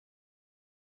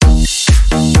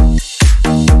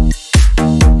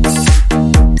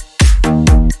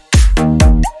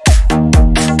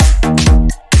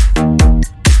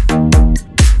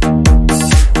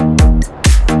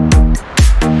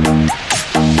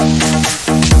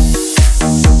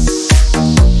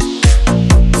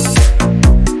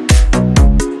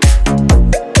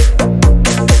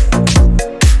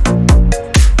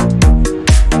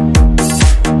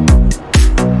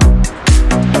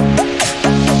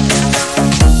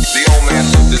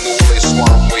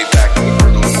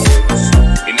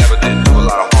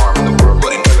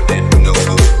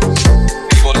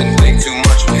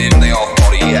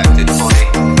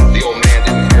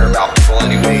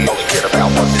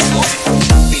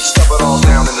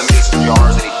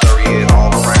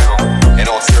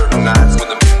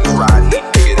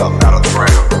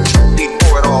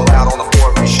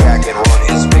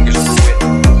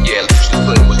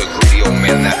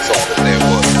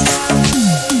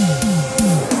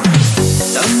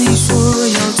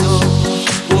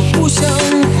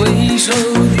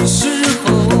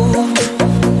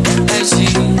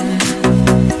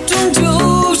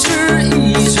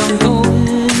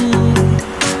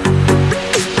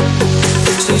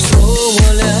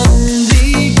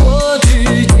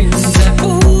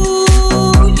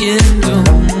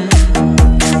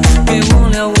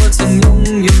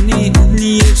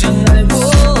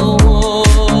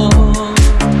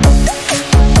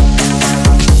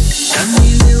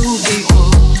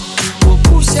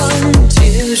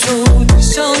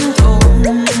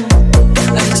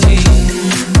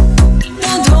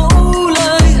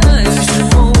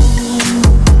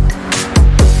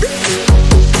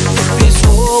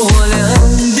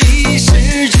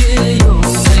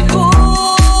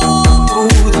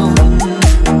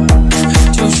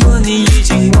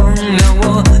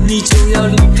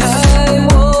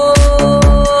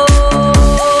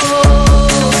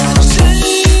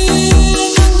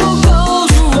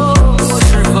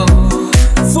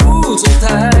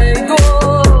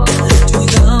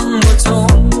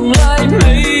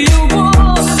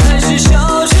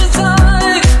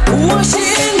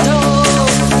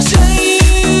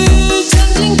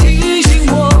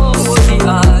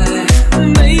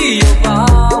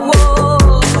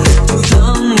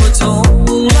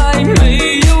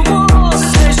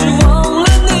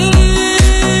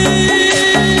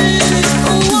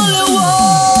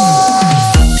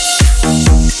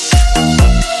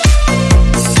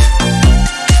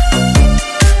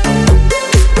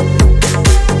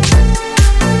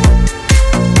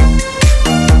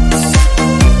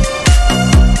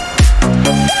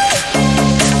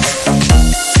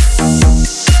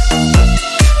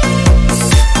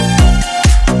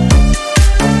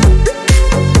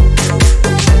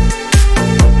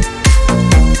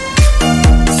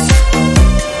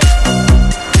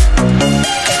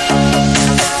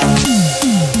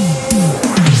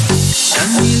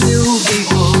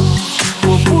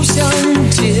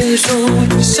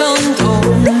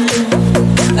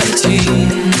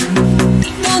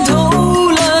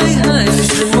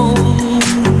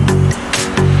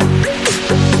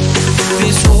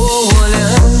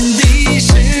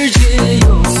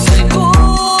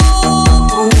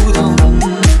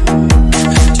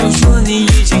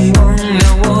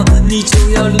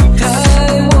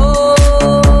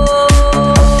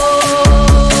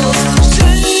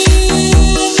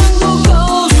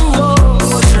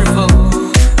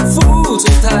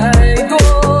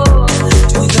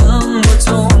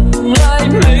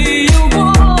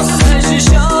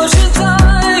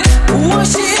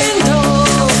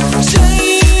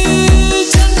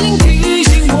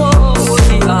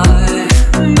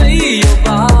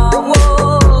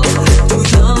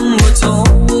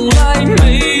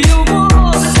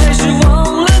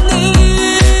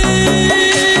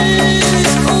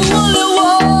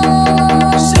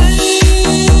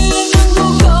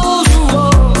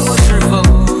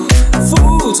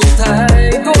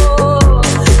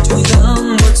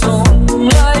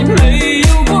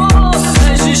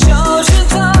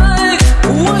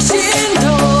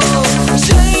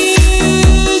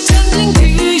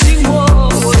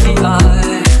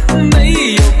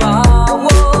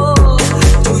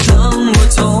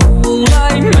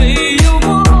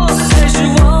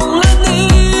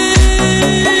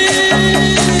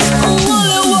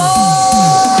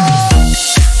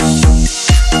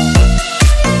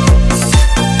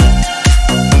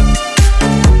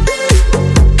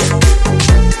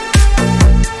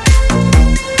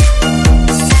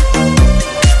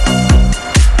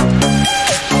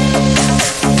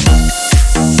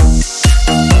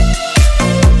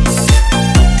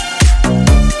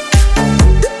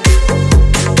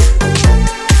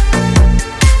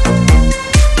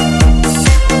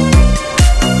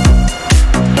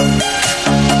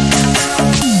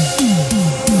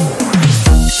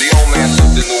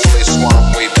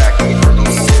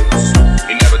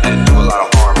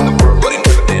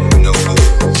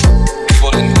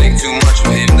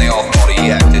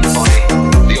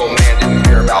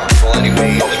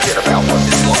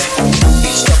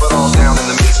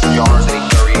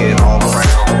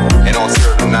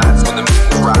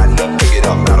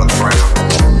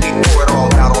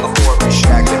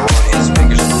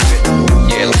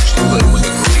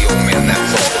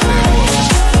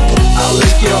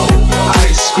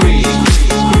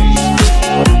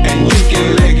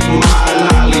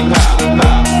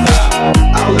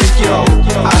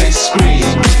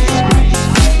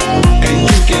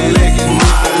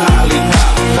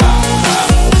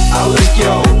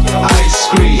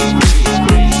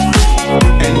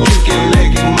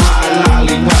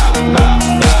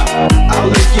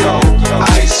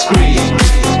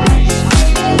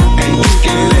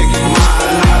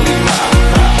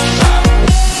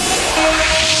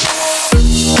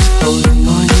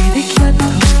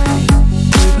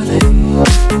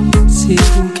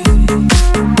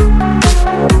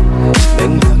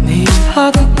他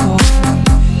的過去，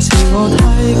是我太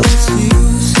過小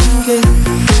心機。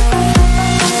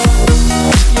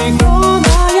如果那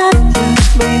一日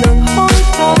未能開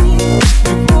啟，如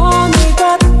果你不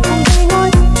懂悲哀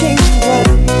的矜貴，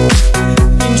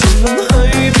便從淪去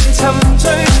便沉醉，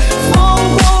放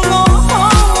過我好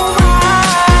嗎？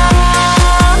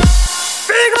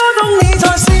悲歌中你在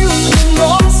笑，令我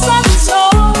失措，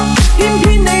偏偏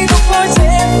你獨愛這份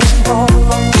墮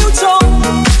落驕縱，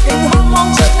仍渴望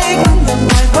着你感人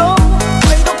懷抱，唯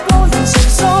獨個人成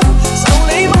數，受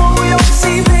你侮辱是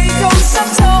被告失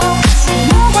措，是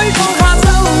魔鬼放下咒，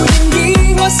仍意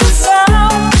外失手，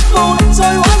無力再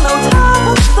挽留他不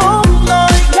懂內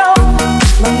疚，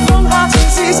能放下前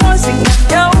事再成朋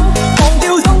友，忘掉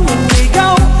痛仍未夠，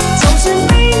就算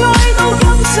悲哀都甘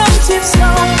心接受。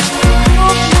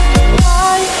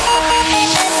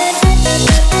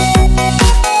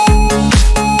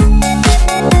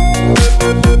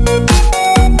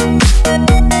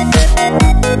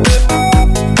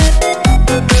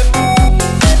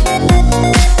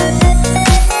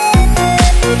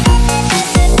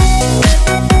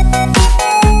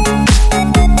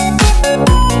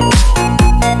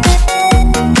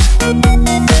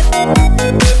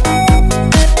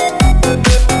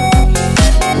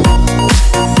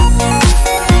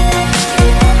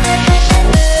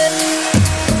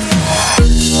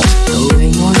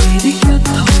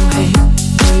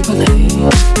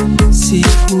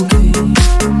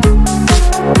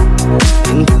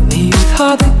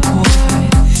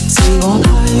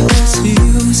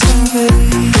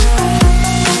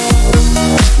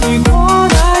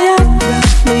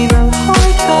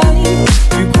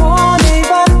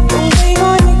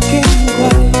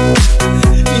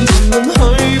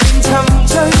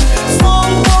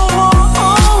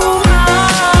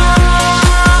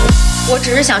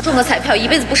想中个彩票，一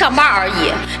辈子不上班而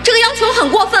已，这个要求很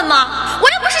过分吗？我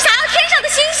又不是想要天上的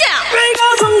星星。悲歌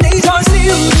中你在笑，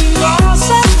令我失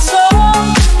措，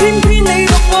偏偏你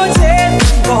獨愛這份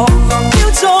墮落驕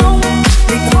縱，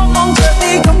亦渴望着你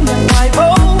感人懷抱，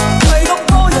唯獨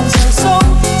個人成數，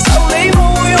受你侮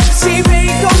辱是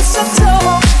被告失措，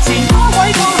是魔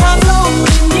鬼放下咒，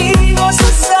仍意外失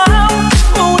手，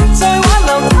無力再挽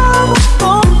留他不懂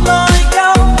內疚，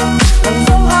能放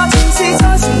下前事再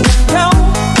成朋友。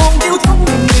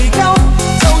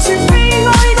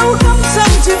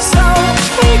接受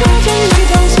悲歌中你就笑，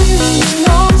令我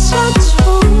失措，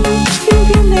偏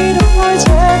偏你獨愛這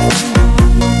份墮落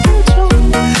驕縱，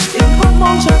仍渴望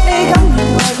着你感人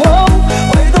懷抱，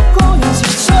唯獨個人成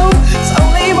數，受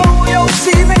你侮辱是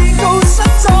被告失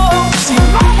措，是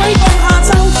魔鬼放下咒，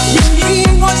仍意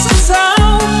外失手，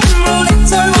無力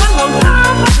再挽留他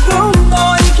不懂內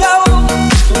疚，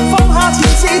能放下前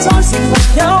事再成朋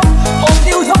友，忘掉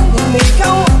痛仍未夠，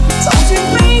就算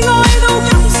悲哀都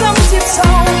甘心接受。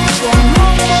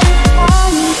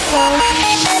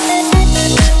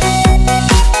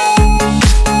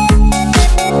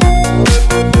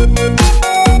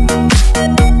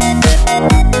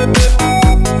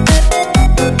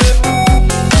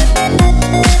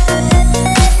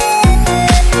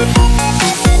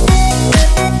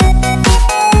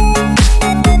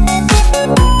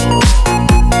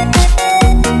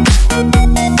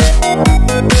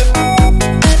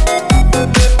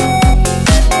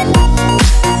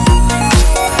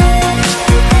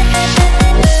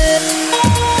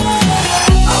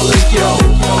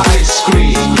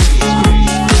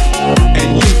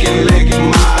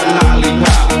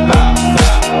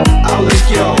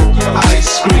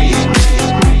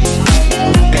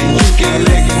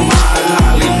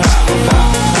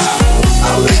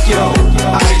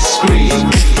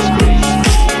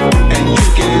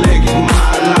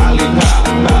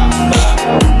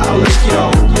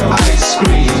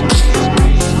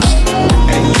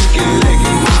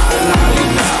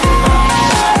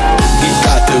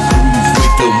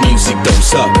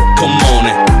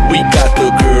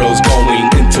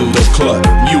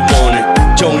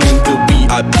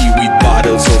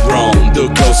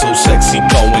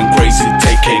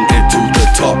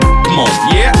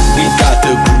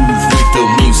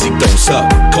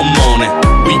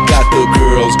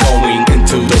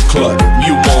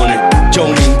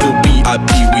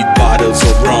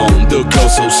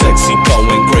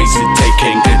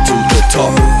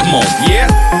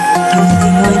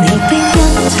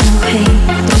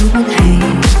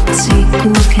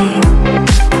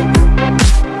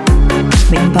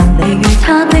明白你與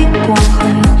他的過去，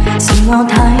是我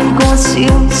太過小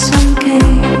心機。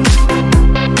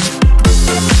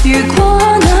如果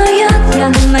那一日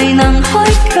未能開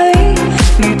啟，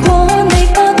如果你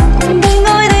不懂悲哀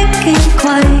的矜貴，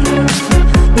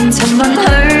便沉淪去，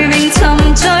便沉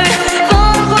醉，放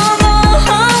過我。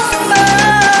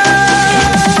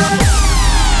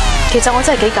其實我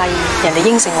真係幾介意人哋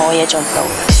應承我嘅嘢做唔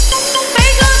到。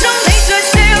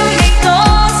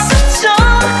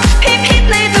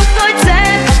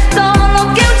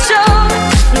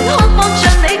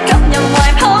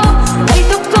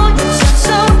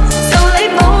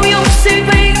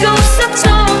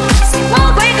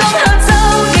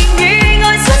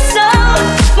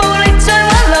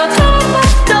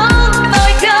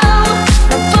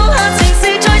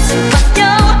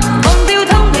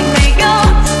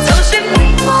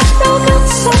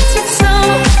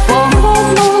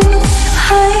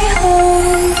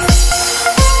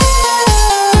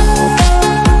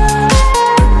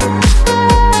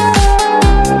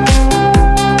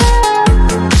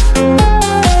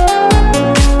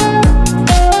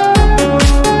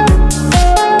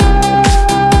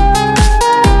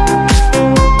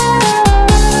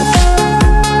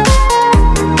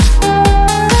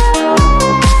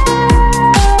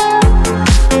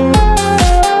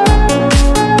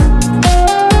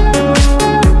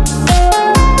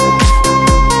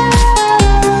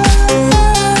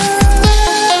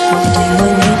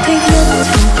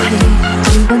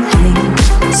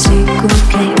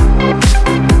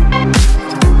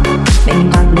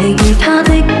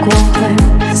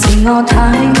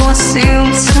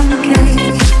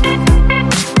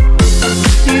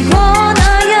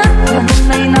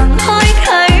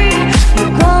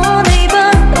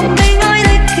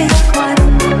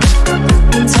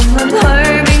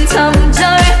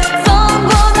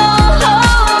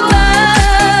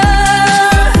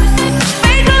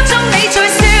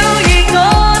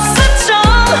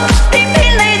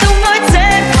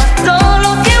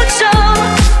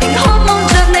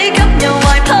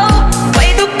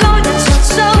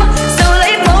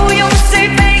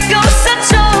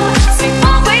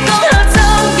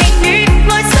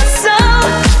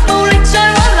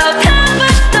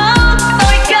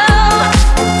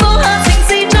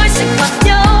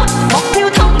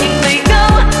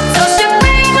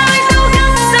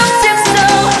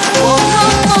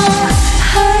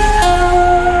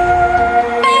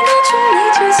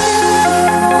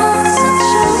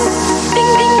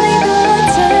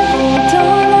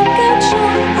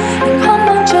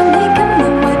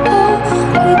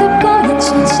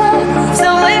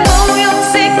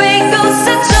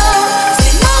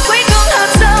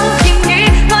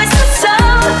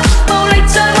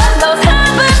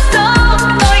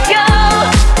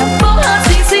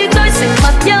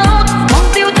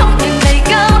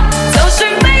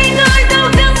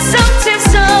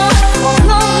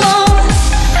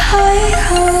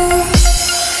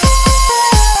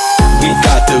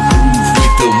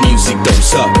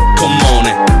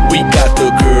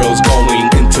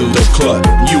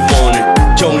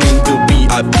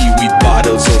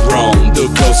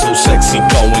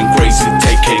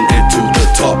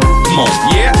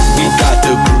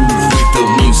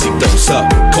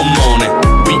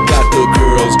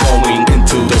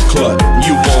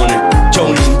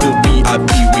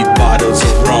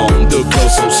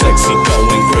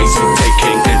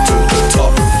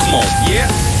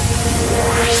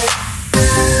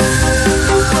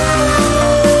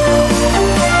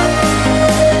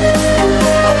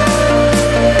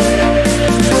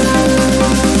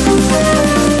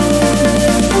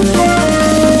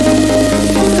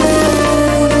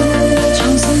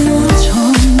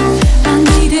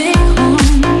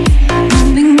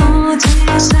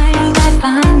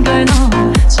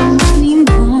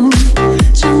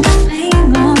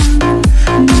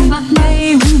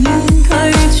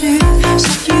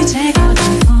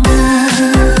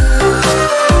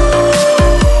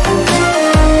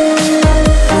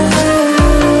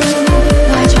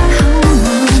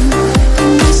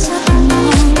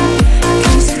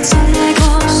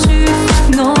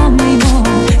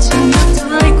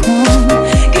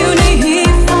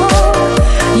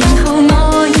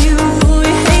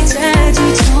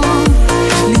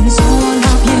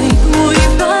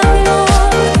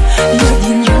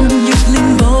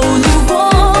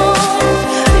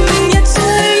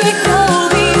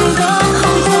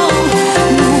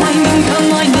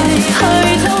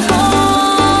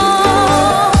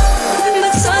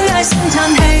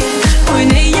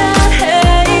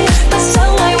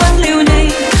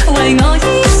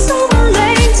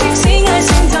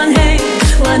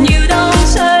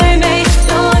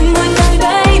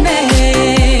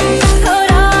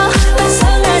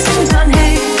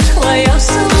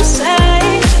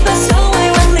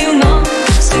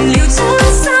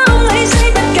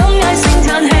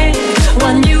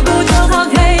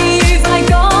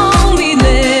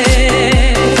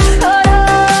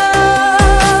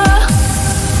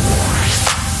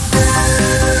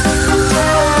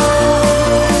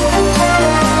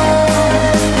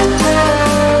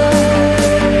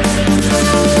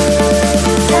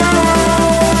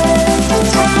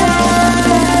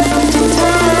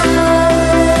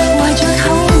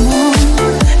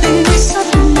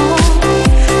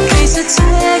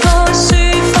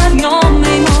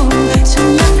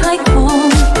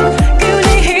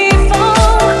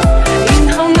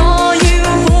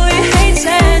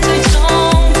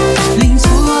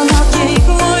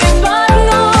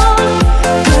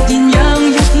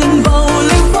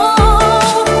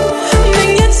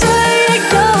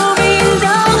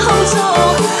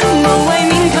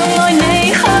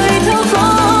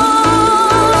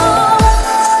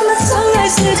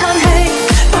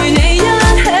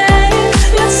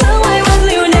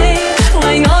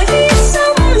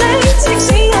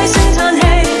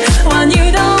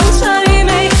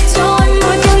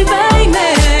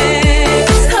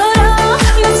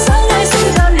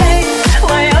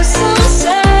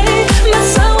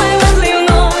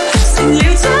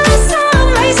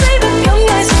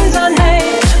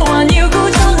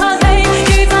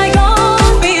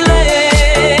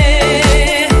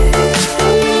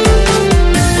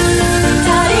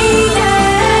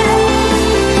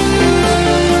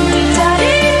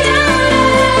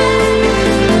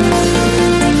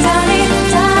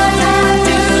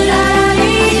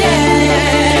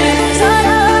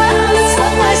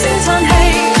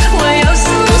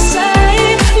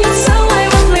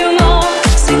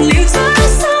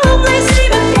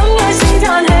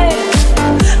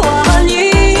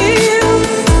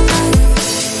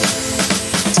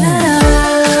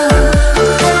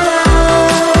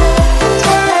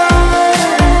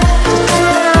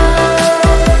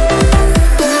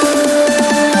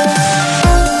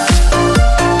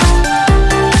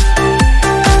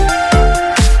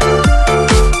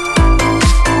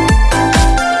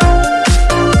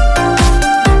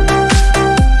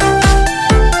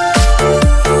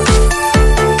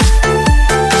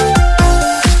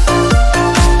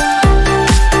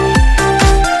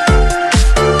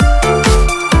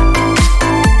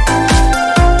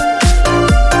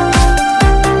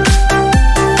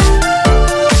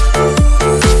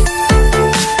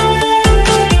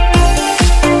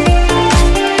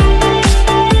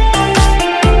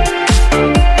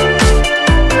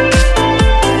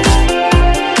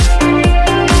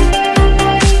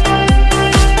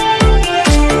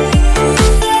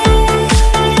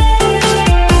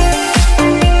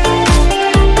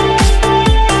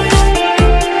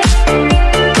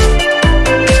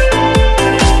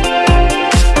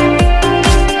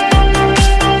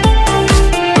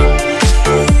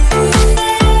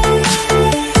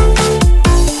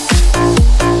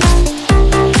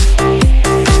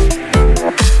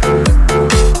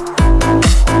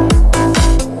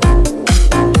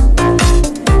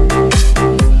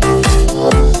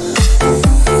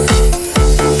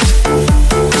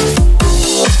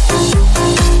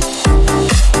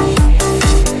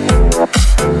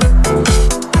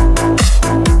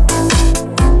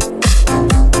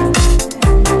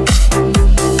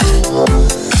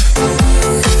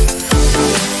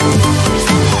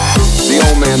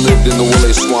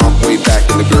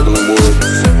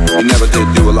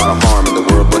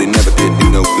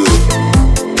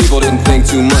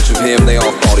him, they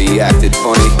all thought he acted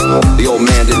funny. The old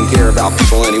man didn't care about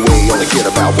people anyway, he only cared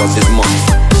about was his money.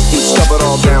 He'd stuff it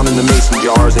all down in the mason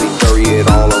jars and he'd bury it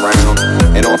all around.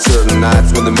 And on certain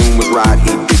nights when the moon was right,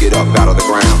 he'd dig it up out of the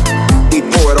ground. He'd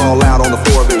pour it all out on the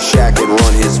floor of his shack and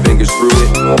run his fingers through it.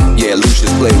 Yeah,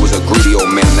 Lucius Clay was a greedy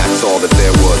old man, that's all that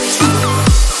there was to it.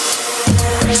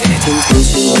 這天天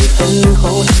算你很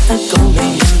好，得講你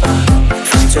明白，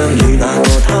凡像如那個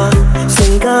他，成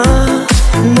家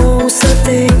冒失的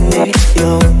你，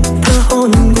由他看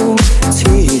顧，似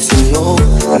是我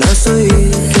那需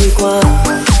記掛。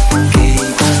記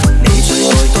得你最愛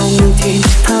冬天，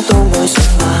他都愛上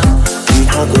吧，與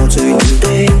他過最暖的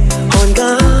寒假，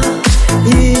熱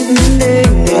戀的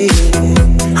你，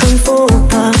幸福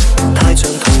他太像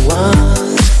童話。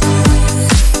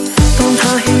當他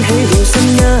掀起了新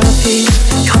一篇，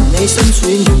給你新轉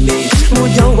變，沒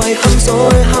有遺憾在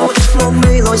後，我未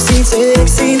來是直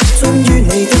線，終於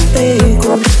你的悲觀，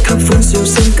給歡笑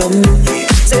聲感染，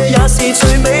這也是最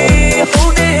美好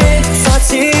的發展。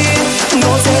我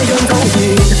這樣當然，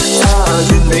他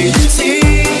願美如此，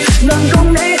能共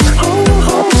你好好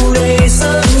地相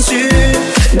處，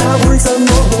哪會贈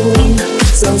我們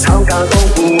將吵架當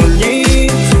玩意，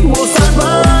沒法挽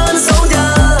手一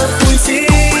輩子。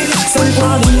最掛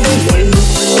念的你，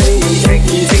悲劇而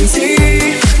停止，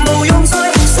無用再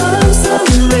傷心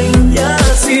另一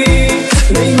次。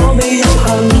你我未有幸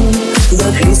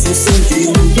一起說聲願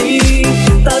意，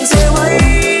但這位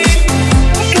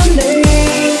跟你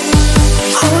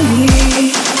可以。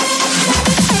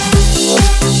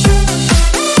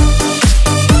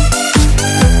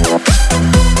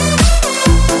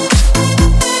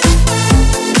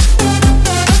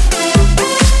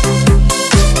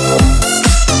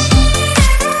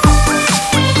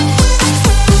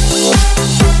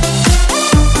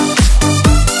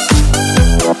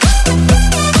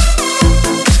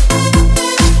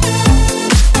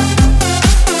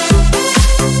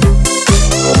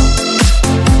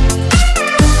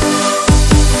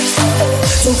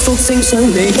聲想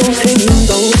你都聽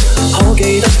到，可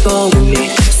記得當年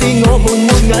是我們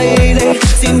沒毅力，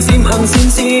漸漸行漸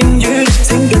漸遠，請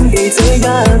緊記這一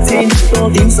天，多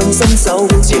點信心手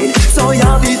前，再也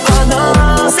別怕那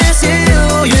些小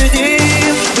雨點。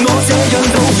我這樣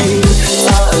當然，他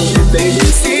越嚟越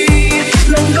似，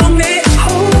能共你好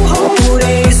好地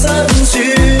相處，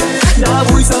哪會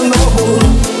像我們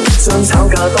將吵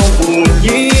架當玩意，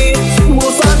沒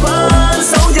法挽手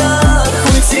一輩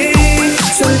子。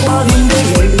最掛念的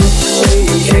你，悲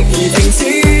劇而停止，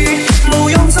無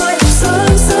用再傷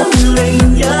心另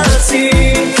一次。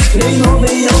你我未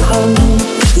有幸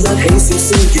一起說聲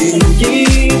願意，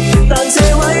但這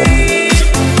位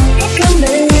跟你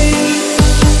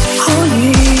可以。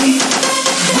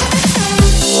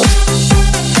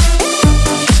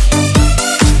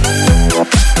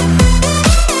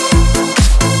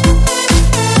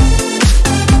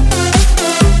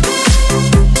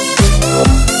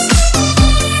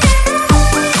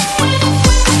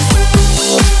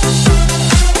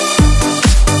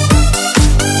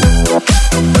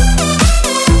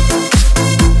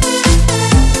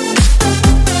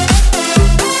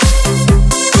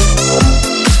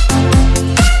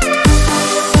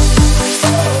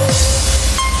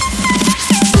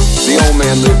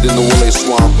Lived in the woolly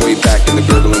swamp way back in the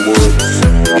gurgling woods.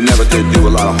 He never did do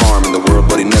a lot of harm in the world,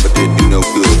 but he never did do no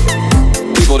good.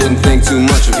 People didn't think too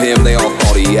much of him, they all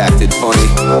thought he acted funny.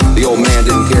 The old man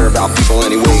didn't care about people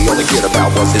anyway, he only cared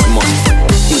about was his money.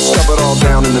 He'd stuff it all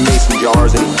down in the mason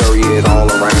jars and he'd bury it all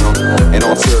around. And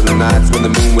on certain nights when the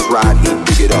moon was right, he'd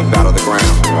dig it up out of the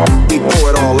ground. He'd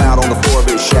pour it all out on the floor of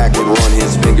his shack and run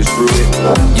his fingers through it.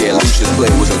 Yeah, Lucius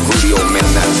Clay was a greedy old man,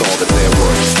 that's all that there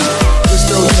was. Just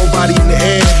throw your body in the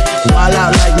air, wild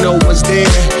out like no one's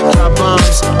there. Drop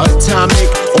bombs, atomic,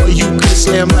 or you could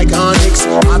slam like Onyx.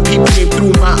 My people came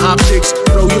through my optics.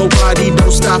 Throw your body,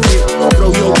 don't stop it.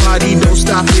 Throw your body, don't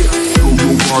stop it. Throw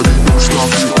your body, don't stop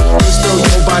it. Just throw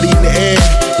your body in the air,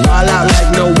 wild out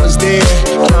like no one's there.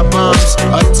 Drop bombs,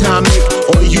 atomic,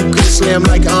 or you could slam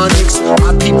like Onyx.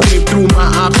 My people came through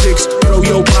my optics. Throw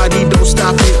your body, don't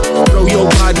stop it. Throw your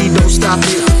body, don't stop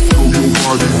it. Throw your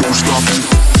body, don't stop it.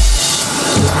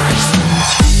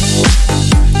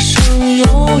 想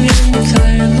永远在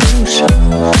路上，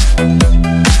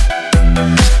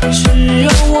只要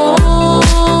我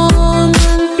们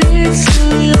彼此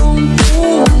永不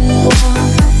忘。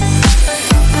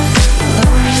朋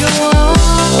友啊，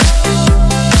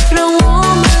让我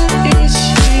们一起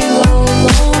牢牢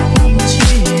铭记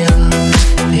啊，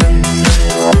别在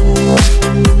乎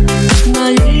那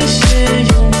一些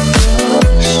永和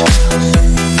伤。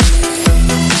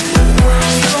朋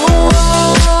友啊，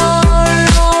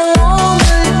让我们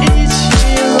一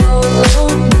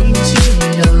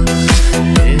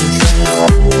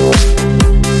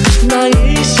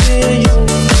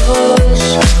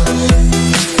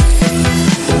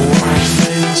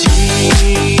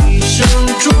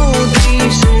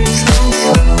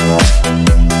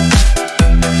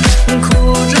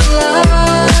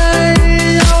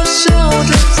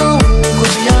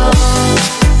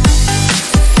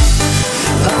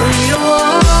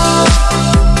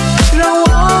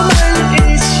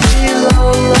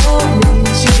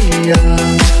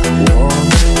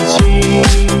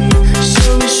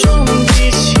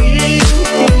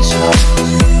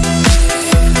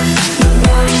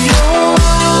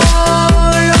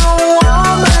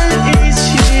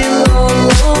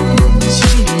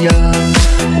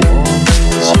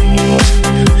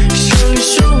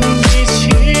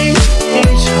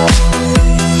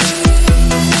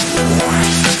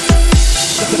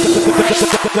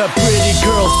The pretty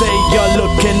girls, they are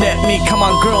looking at me. Come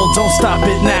on girl, don't stop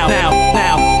it now.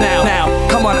 Now,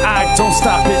 come on, don't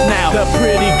stop it now. The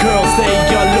pretty girls, they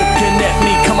are looking at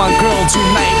me. Come on girl,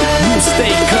 tonight you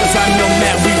stay, cause I'm your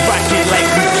man. We rock it like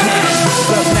we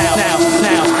can.